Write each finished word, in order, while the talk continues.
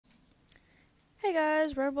Hey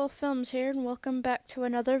guys, Rebel Films here and welcome back to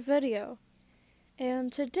another video.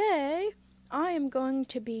 And today I am going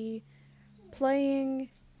to be playing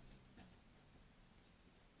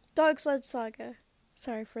Dog Sled Saga.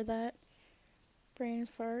 Sorry for that brain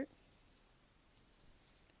fart.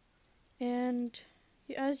 And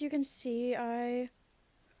as you can see, I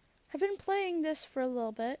have been playing this for a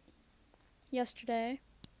little bit yesterday.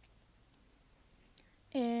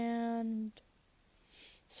 And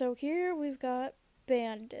so here we've got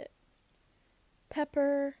Bandit,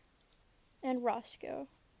 Pepper, and Roscoe.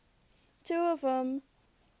 Two of them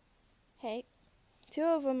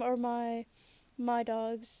are my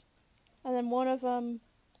dogs, and then one of them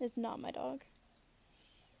is not my dog.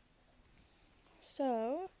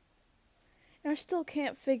 So, and I still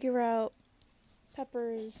can't figure out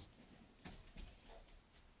Pepper's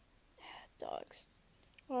dogs,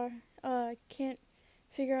 or can't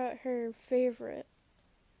figure out her favorite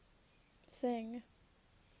thing.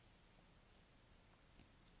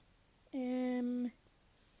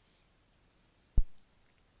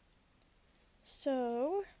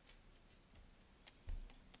 So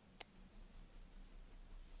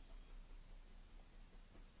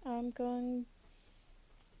I'm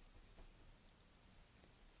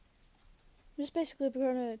just basically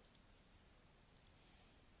gonna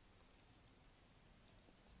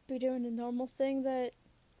be doing the normal thing that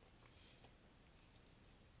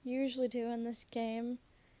you usually do in this game,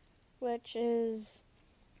 which is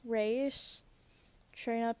race,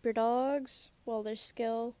 train up your dogs, well, their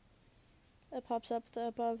skill that pops up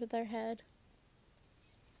above their head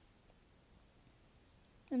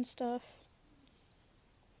and stuff.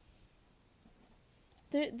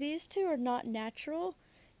 These two are not natural,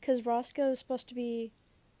 because Roscoe is supposed to be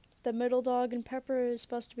the middle dog and Pepper is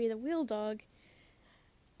supposed to be the wheel dog.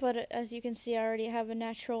 But as you can see, I already have a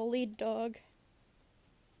natural lead dog,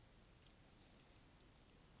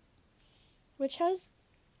 which has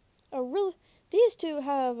these two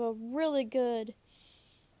have a really good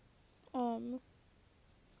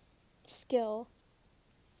skill,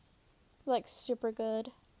 like super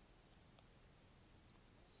good.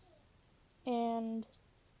 And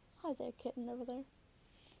hi there, kitten over there.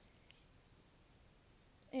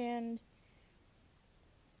 And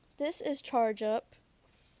this is Charge Up.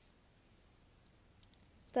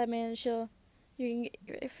 That means you can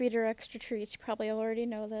feed her extra treats. You probably already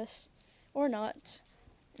know this, or not,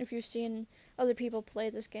 if you've seen other people play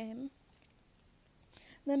this game.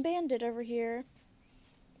 Then Bandit over here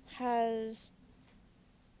has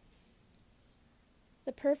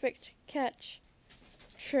the perfect catch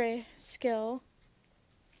tray skill,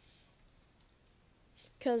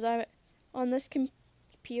 because I'm on this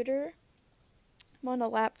computer. I'm on a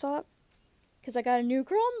laptop because I got a new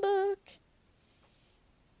Chromebook.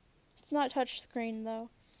 It's not touch screen though.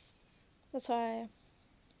 That's why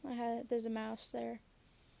there's a mouse there.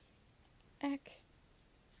 Eck.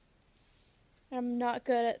 I'm not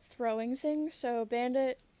good at throwing things, so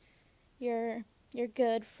Bandit, you're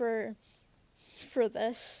good for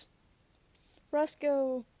this.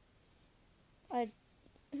 Roscoe,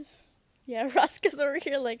 Roscoe's over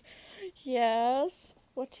here like, yes,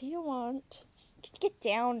 what do you want? Get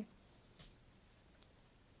down.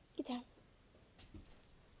 Get down.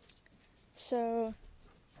 So,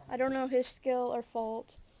 I don't know his skill or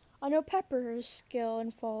fault. I know Pepper's skill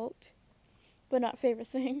and fault, but not favorite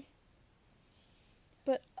thing.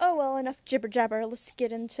 But, oh well, enough jibber jabber. Let's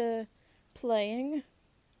get into playing.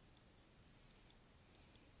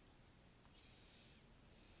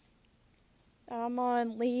 I'm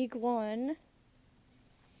on League 1.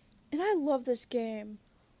 And I love this game.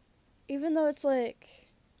 Even though it's like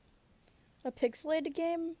a pixelated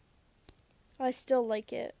game, I still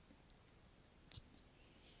like it.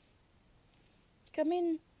 I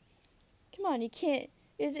mean, come on, you can't.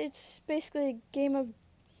 It's basically a game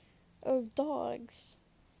of dogs.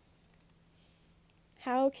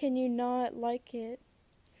 How can you not like it?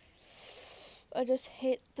 I just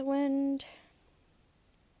hate the wind.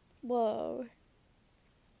 Whoa.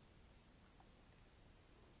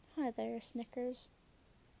 Hi there, Snickers.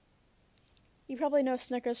 You probably know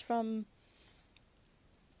Snickers from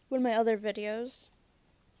one of my other videos.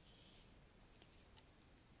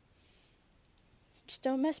 Just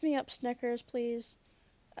don't mess me up, Snickers, please.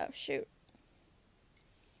 Oh, shoot.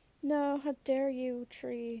 No, how dare you,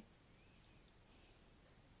 tree.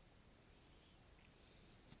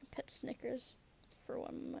 Pet Snickers for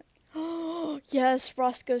 1 moment. Oh, yes,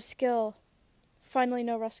 Roscoe's skill. Finally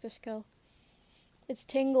know Roscoe's skill. It's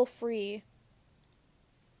tangle free.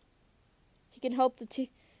 He can help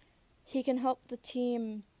the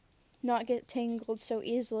team not get tangled so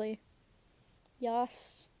easily.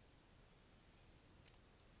 Yes.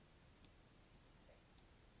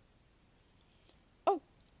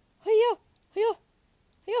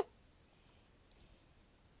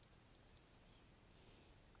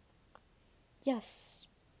 Yes.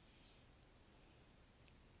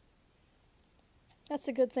 That's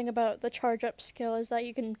the good thing about the charge up skill is that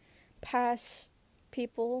you can pass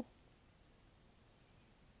people.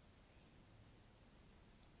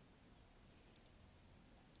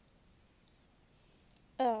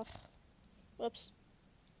 Ugh. Whoops.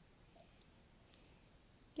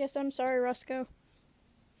 Yes, I'm sorry, Roscoe.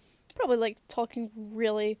 Probably like talking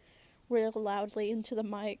really, really loudly into the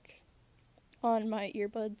mic on my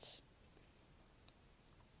earbuds.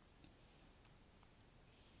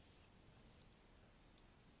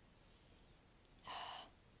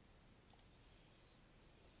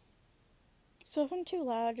 So if I'm too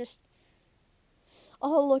loud, just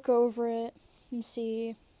I'll look over it and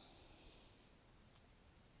see.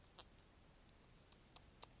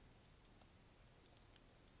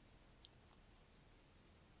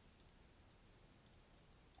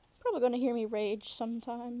 Probably gonna hear me rage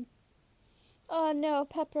sometime. Oh no,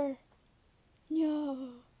 Pepper.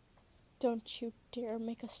 No. Don't you dare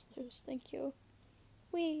make us lose, thank you.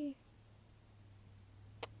 Whee.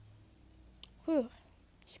 Whew.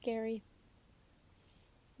 Scary.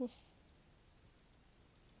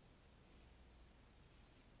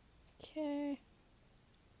 Okay.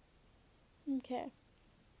 Okay.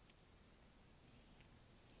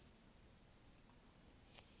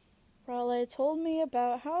 Raleigh told me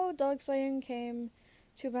about how Dog Sled came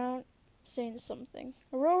to Mount Saint something.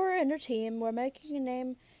 Aurora and her team were making a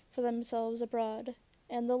name for themselves abroad,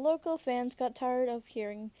 and the local fans got tired of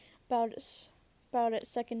hearing about it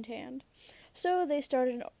secondhand. So they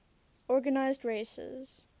started organized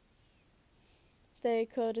races. They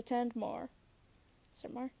could attend more. Is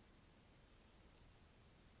there more?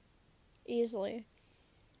 Easily.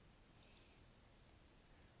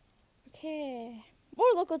 Okay.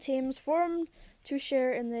 More local teams formed to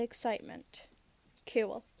share in the excitement.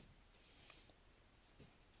 Cool.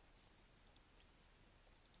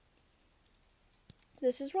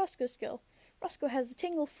 This is Roscoe's skill. Roscoe has the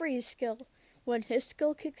Tingle Freeze skill. When his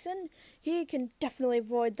skill kicks in, he can definitely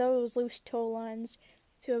avoid those loose tow lines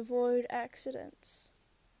to avoid accidents.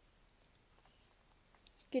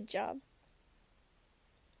 Good job.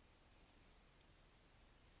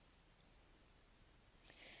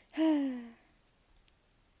 I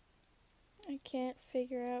can't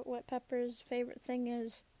figure out what Pepper's favorite thing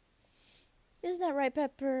is. Isn't that right,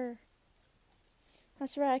 Pepper?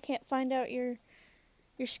 That's right, I can't find out your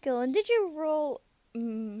skill. And did you roll...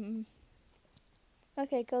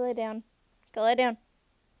 Okay, go lay down. Go lay down.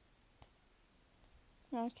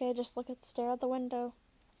 Okay, just stare out the window.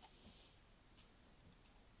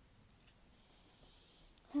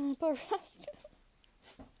 Poor Roscoe.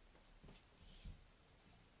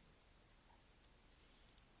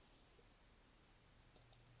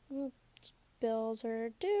 Oops, bills are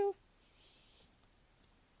due.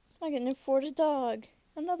 I can afford a dog.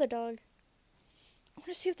 Another dog. I want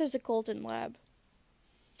to see if there's a golden lab.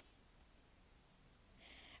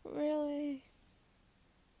 Really?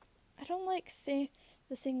 I don't like the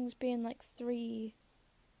things being like three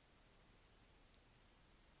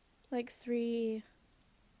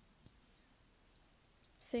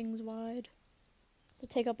things wide. To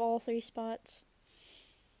take up all 3 spots.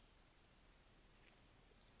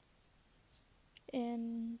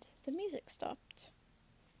 And the music stopped.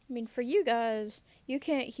 I mean, for you guys, you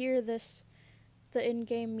can't hear the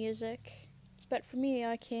in-game music, but for me,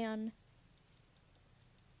 I can.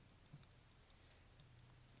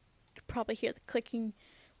 You could probably hear the clicking,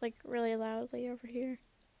 like, really loudly over here.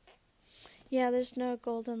 Yeah, there's no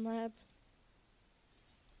golden lab.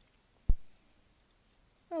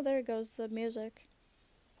 Oh, there goes the music.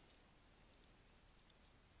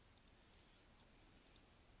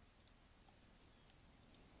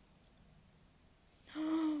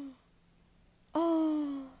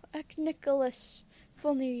 Oh, Nicholas. If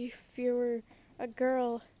only if you were a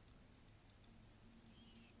girl.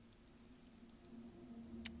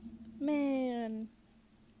 Man.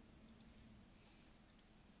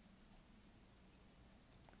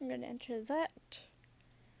 I'm gonna enter that.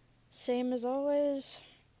 Same as always.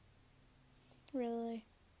 Really.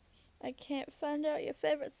 I can't find out your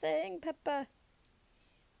favorite thing, Peppa.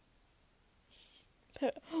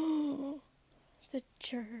 The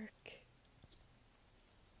jerk.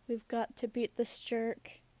 We've got to beat this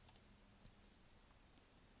jerk.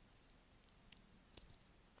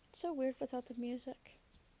 It's so weird without the music.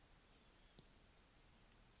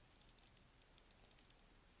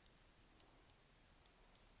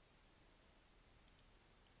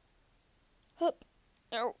 Hup.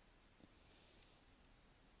 Ow.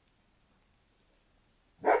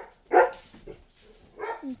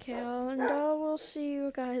 Okay, and we'll see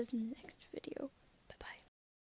you guys in the next video.